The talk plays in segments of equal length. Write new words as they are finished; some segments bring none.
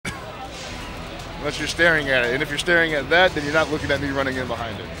unless you're staring at it. And if you're staring at that, then you're not looking at me running in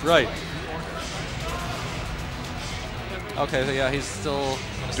behind it. Right. Okay, so yeah, he's still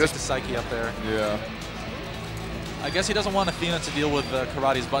going to stick to Psyche up there. Yeah. I guess he doesn't want Athena to deal with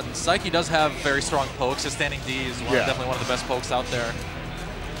Karate's buttons. Psyche does have very strong pokes. His standing D is definitely one of the best pokes out there.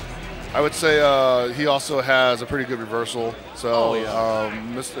 I would say he also has a pretty good reversal. So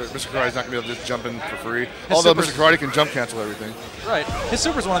Mr. Karate's not going to be able to just jump in for free. Although Mr. Karate can jump cancel everything. Right. His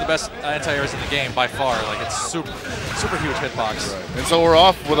super is one of the best anti-airs in the game by far. Like, it's super huge hitbox. Right. And so we're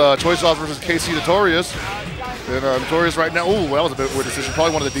off with Choysauce versus KC Notor1ous. And Notor1ous right now, ooh, that was a bit weird decision.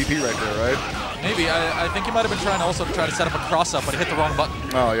 Probably one of the DP right there, right? Maybe. I think he might have been trying also to try to set up a cross-up, but he hit the wrong button.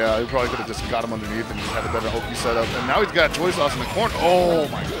 Oh, yeah. He probably could have just got him underneath and had a better Oki setup. And now he's got Choysauce in the corner. Oh,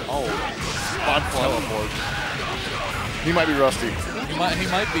 my God. Oh, spot teleport. He might be rusty. He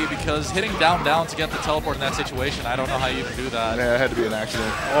might be, because hitting down to get the teleport in that situation, I don't know how you even do that. Yeah, it had to be an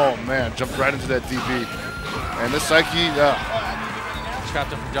accident. Oh, man. Jumped right into that DP. And this Psyche,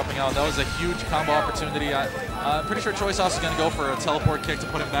 trapped him from jumping out. That was a huge combo opportunity. I'm pretty sure Choysauce is going to go for a teleport kick to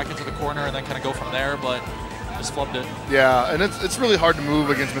put him back into the corner and then kind of go from there, but just flubbed it. Yeah, and it's really hard to move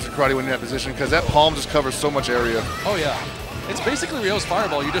against Mr. Karate when you're in that position because that palm just covers so much area. Oh, yeah. It's basically Ryo's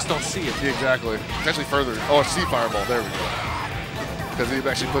Fireball. You just don't see it. Yeah, exactly. It's actually further. Oh, C Fireball. There we go. Because he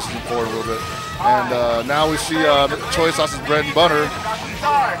actually pushes him forward a little bit. And now we see Choysauce's bread and butter.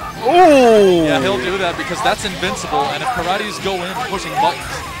 Oh! Yeah, he'll do that because that's invincible, and if Karates go in pushing buttons.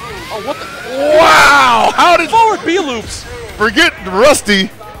 Oh, what the? Wow! How did forward B loops? Forget Rusty.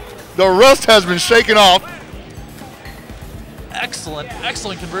 The rust has been shaken off. Excellent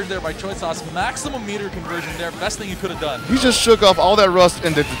conversion there by Choysauce. Maximum meter conversion there. Best thing you could have done. He just shook off all that rust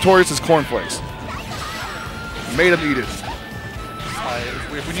into Notor1ous' cornflakes. Made him eat it.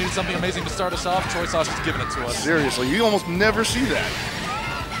 If we needed something amazing to start us off, Choysauce is giving it to us. Seriously, you almost never see that.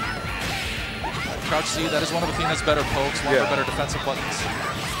 Crouch C, that is one of Athena's better pokes, one of her better defensive buttons.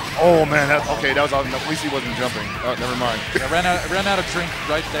 Oh man, that was odd enough. At least he wasn't jumping. Oh, never mind. Yeah, ran out of drink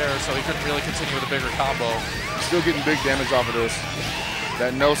right there, so he couldn't really continue with a bigger combo. Still getting big damage off of this.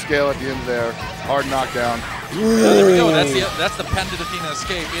 That no scale at the end there. Hard knockdown. Yeah, there we go. That's the pendant Athena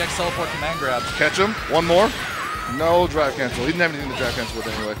escape. EX teleport command grab. Catch him. One more. No drive cancel. He didn't have anything to drive cancel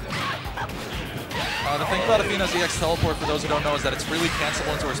with anyway. The thing about Athena's EX teleport, for those who don't know, is that it's really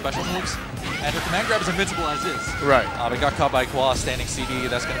cancelable into her special moves, and her command grab is invincible as is. Right. It got caught by Kwa, standing CD.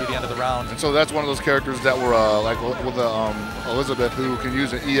 That's going to be the end of the round. And so that's one of those characters that were like with Elizabeth, who can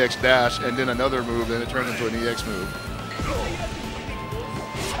use an EX dash and then another move, and it turns into an EX move.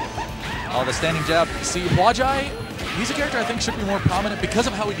 Oh, the standing jab. See, Huajai, he's a character I think should be more prominent because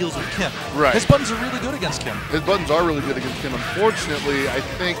of how he deals with Kim. Right. His buttons are really good against Kim. His buttons are really good against Kim. Unfortunately, I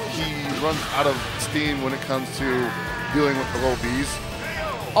think he runs out of steam when it comes to dealing with the low Bs.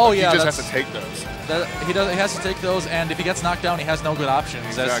 Oh, yeah. He just has to take those. He has to take those, and if he gets knocked down, he has no good options.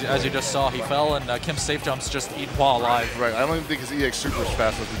 Exactly. As you just saw, he fell, and Kim's safe jumps just eat Hua alive. Right. I don't even think his EX super is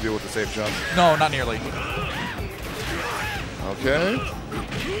fast enough to deal with the safe jump. No, not nearly. Okay.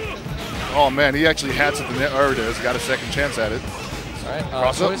 Oh man, he actually had something there. There it is. Got a second chance at it. All right.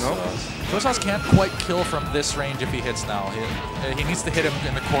 Cross up? No. Choysauce can't quite kill from this range if he hits now. He needs to hit him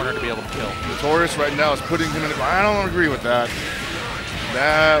in the corner to be able to kill. Notor1ous right now is putting him in the... I don't agree with that.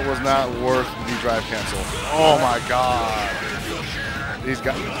 That was not worth the drive cancel. Oh my God. He's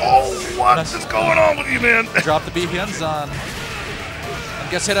got... Oh, what is going on with you, man? Drop the B Hyunzan.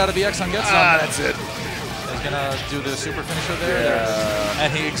 And gets hit out of the X on Getsun. That's it. He's going to do the super finisher there. Yeah.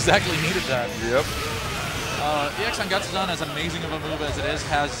 And he exactly needed that. Yep. The X on Getsun, as amazing of a move as it is,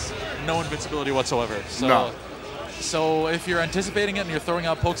 has no invincibility whatsoever. So, no. So if you're anticipating it and you're throwing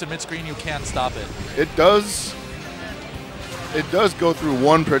out pokes at mid-screen, you can't stop it. It does go through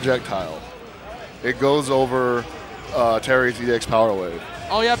one projectile. It goes over Terry's EX Power Wave.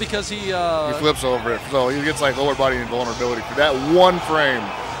 Oh yeah, because he flips over it. So he gets like lower body invulnerability for that one frame.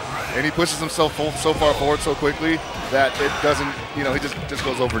 And he pushes himself so far forward so quickly that it doesn't, he just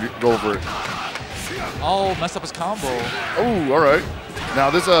goes over it. Oh, messed up his combo. Oh, all right. Now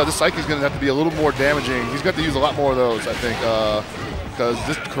this Psyche's going to have to be a little more damaging. He's got to use a lot more of those, I think, because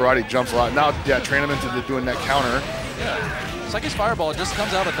this Karate jumps a lot. Now, yeah, train him into doing that counter. Yeah. Psyche's Fireball just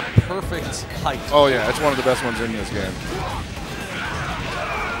comes out at the perfect height. Oh yeah, it's one of the best ones in this game.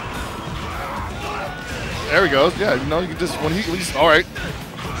 There he goes. Yeah, you can just when he's all right.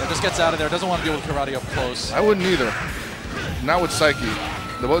 Yeah, just gets out of there. Doesn't want to deal with Karate up close. I wouldn't either. Not with Psyche.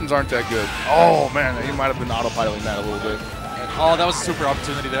 The buttons aren't that good. Oh man, he might have been autopiloting that a little bit. Oh, that was a super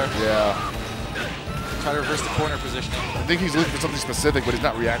opportunity there. Yeah. Try to reverse the corner positioning. I think he's looking for something specific, but he's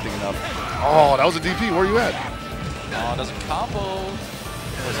not reacting enough. Oh, that was a DP. Where are you at? Oh, doesn't combo.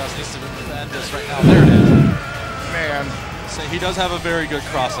 Choysauce needs to end this right now. There it is. Man. So he does have a very good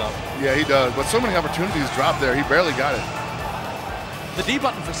cross-up. Yeah, he does. But so many opportunities dropped there. He barely got it. The D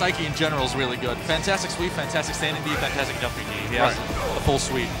button for Psyche in general is really good. Fantastic sweep, fantastic standing D, fantastic jumping D. He has the full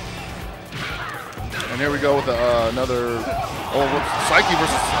suite. And here we go with another Psyche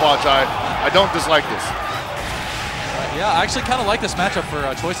versus Huajai. I don't dislike this. Yeah, I actually kind of like this matchup for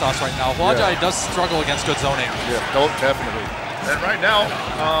Choysauce right now. Huajai does struggle against good zoning. Yeah, definitely. And right now,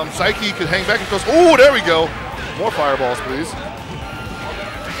 Psyche could hang back and goes, oh, there we go. More fireballs, please.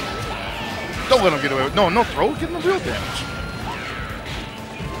 Don't let him get away with it. No throw. Get him real damage.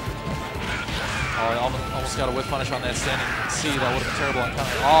 Oh, almost got a whiff punish on that standing C. That would have been terrible on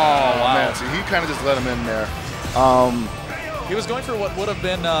counter. Oh, wow. Man, see, he kind of just let him in there. He was going for what would have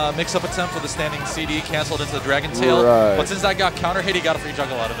been a mix-up attempt for the standing CD, canceled into the Dragon Tail. Right. But since that got counter hit, he got a free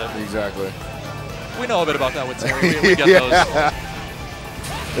juggle out of it. Exactly. We know a bit about that with Terry. We get those.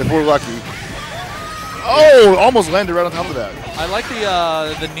 If we're lucky. Oh, almost landed right on top of that. I like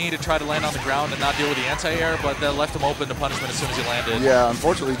the need to try to land on the ground and not deal with the anti-air, but that left him open to punishment as soon as he landed. Yeah,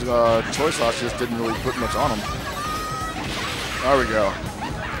 unfortunately, Choysauce just didn't really put much on him. There we go.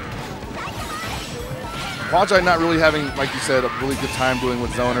 Huajai not really having, like you said, a really good time dealing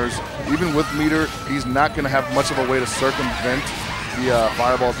with zoners. Even with meter, he's not going to have much of a way to circumvent the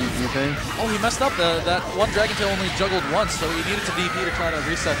fireball DP thing. Oh, he messed up. That one Dragon Tail only juggled once, so he needed to DP to try to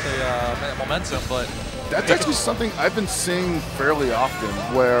reset the momentum, but... That's actually something I've been seeing fairly often,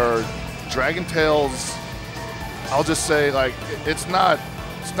 where Dragon Tails, I'll just say, like, it's not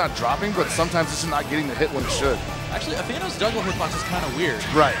dropping, but sometimes it's not getting the hit when it should. Actually, Athena's juggle hitbox is kind of weird.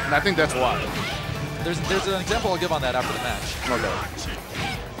 Right, and I think that's why. There's an example I'll give on that after the match. Okay.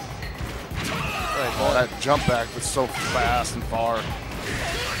 Right, oh, that jump back was so fast and far.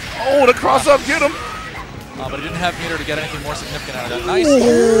 Oh, the cross up, get him! But he didn't have meter to get anything more significant out of that. Nice. Ooh,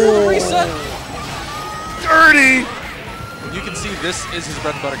 the reset. Dirty! You can see this is his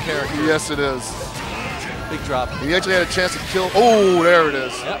bread and butter character. Yes, it is. Big drop. He actually had a chance to kill. Oh, there it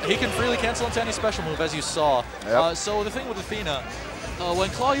is. Yeah, he can freely cancel into any special move, as you saw. Yep. So the thing with Athena, when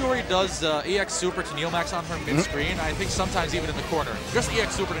Claw Yuri does EX Super to Neomax on her mid-screen, I think sometimes even in the corner, just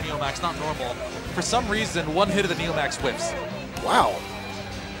EX Super to Neomax, not normal. For some reason, one hit of the Neomax whiffs. Wow.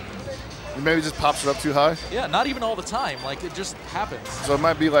 He maybe just pops it up too high? Yeah, not even all the time. Like, it just happens. So it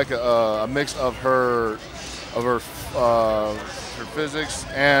might be like a mix of her physics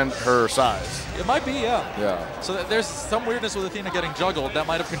and her size. It might be, yeah. Yeah. So there's some weirdness with Athena getting juggled that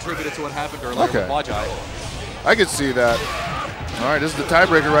might have contributed to what happened earlier with Huajai. I could see that. All right, this is the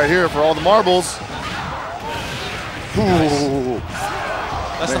tiebreaker right here for all the marbles. Ooh.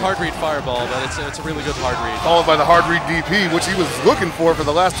 That's the hard read fireball, but it's a really good hard read. Followed by the hard read DP, which he was looking for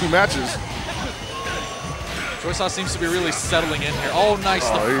the last two matches. Choysauce seems to be really settling in here. Oh, nice,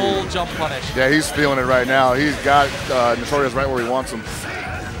 the full jump punish. Yeah, he's feeling it right now. He's got Notor1ous right where he wants him.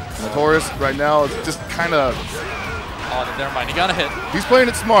 Notor1ous right now is just kind of... Oh, never mind, he got a hit. He's playing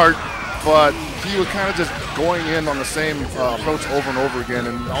it smart, but he was kind of just going in on the same approach over and over again,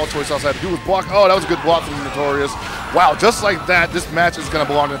 and all Choysauce had to do was block. Oh, that was a good block from Notor1ous. Wow, just like that, this match is going to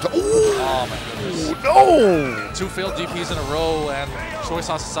belong to Notor1ous. Oh, my goodness. No! 2 failed DPs in a row, and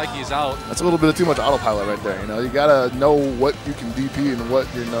Choysauce's Psyche is out. That's a little bit of too much autopilot right there. You know, you got to know what you can DP and what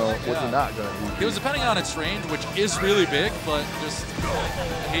you're not going to DP. He was depending on its range, which is really big, but just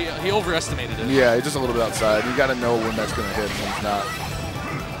he overestimated it. Yeah, just a little bit outside. You got to know when that's going to hit and when it's not.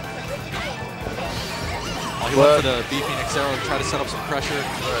 He went for the B Phoenix arrow to try to set up some pressure.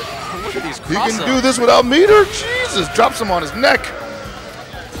 But look at these cross-ups. He can do this without meter? Jesus, drops him on his neck.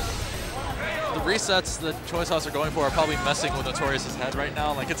 The resets that Choysauce are going for are probably messing with Notor1ous' head right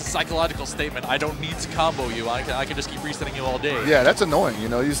now. Like, it's a psychological statement. I don't need to combo you. I can just keep resetting you all day. Yeah, that's annoying. You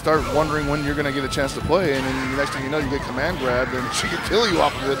know, you start wondering when you're going to get a chance to play, and then the next thing you know, you get command grabbed, and she can kill you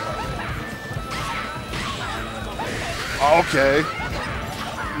off of it. Okay.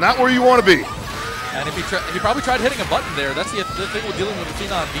 Not where you want to be. And if he probably tried hitting a button there. That's the thing with dealing with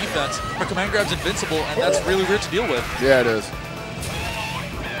Athena on defense. Her command grab's invincible, and that's really weird to deal with. Yeah, it is.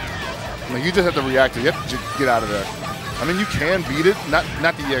 I mean, you just have to react to it. You have to get out of there. I mean, you can beat it, not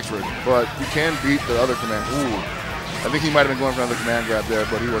the EX rig, but you can beat the other command. Ooh. I think he might have been going for another command grab there,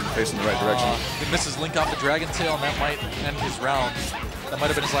 but he wasn't facing the right direction. He misses Link off the Dragon Tail, and that might end his round. That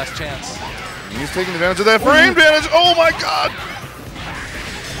might have been his last chance. And he's taking advantage of that frame damage. Oh, my God.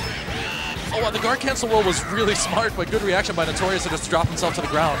 Oh, the guard cancel roll was really smart, but good reaction by Notor1ous to just drop himself to the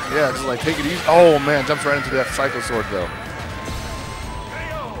ground. Yeah, just like take it easy. Oh man, jumps right into that Psycho Sword though.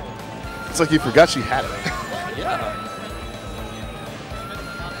 It's like he forgot she had it. Yeah.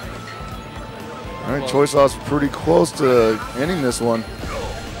 All right, Choysauce pretty close to ending this one.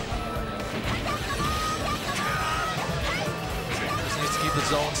 keep the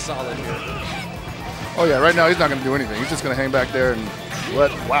zone solid here. Oh yeah, right now he's not going to do anything. He's just going to hang back there and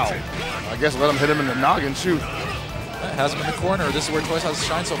wow. I guess let him hit him in the noggin, shoot. Has him in the corner. This is where Choysauce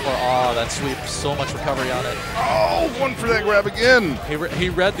shines so far. Oh, that sweep. So much recovery on it. Oh, one for that grab again. He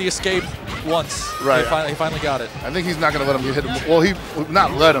read the escape once. Right. He finally got it. I think he's not going to let him get hit him. Well,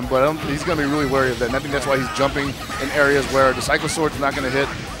 not let him, but he's going to be really wary of that. And I think that's why he's jumping in areas where the Cycle Sword's not going to hit,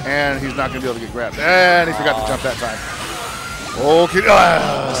 and he's not going to be able to get grabbed. And he forgot to jump that time. Okay.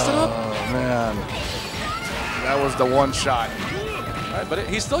 Oh, man. That was the one shot. Right, but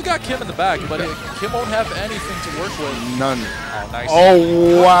he's still got Kim in the back, but Kim won't have anything to work with. None. Oh, nice.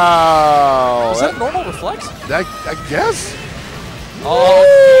 Oh, wow. Is that normal reflex? I guess. Oh.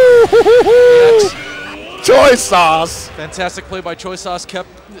 Choysauce. Fantastic play by Choysauce.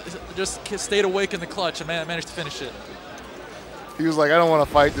 Just stayed awake in the clutch and managed to finish it. He was like, I don't want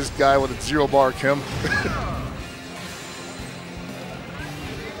to fight this guy with a 0 bar Kim.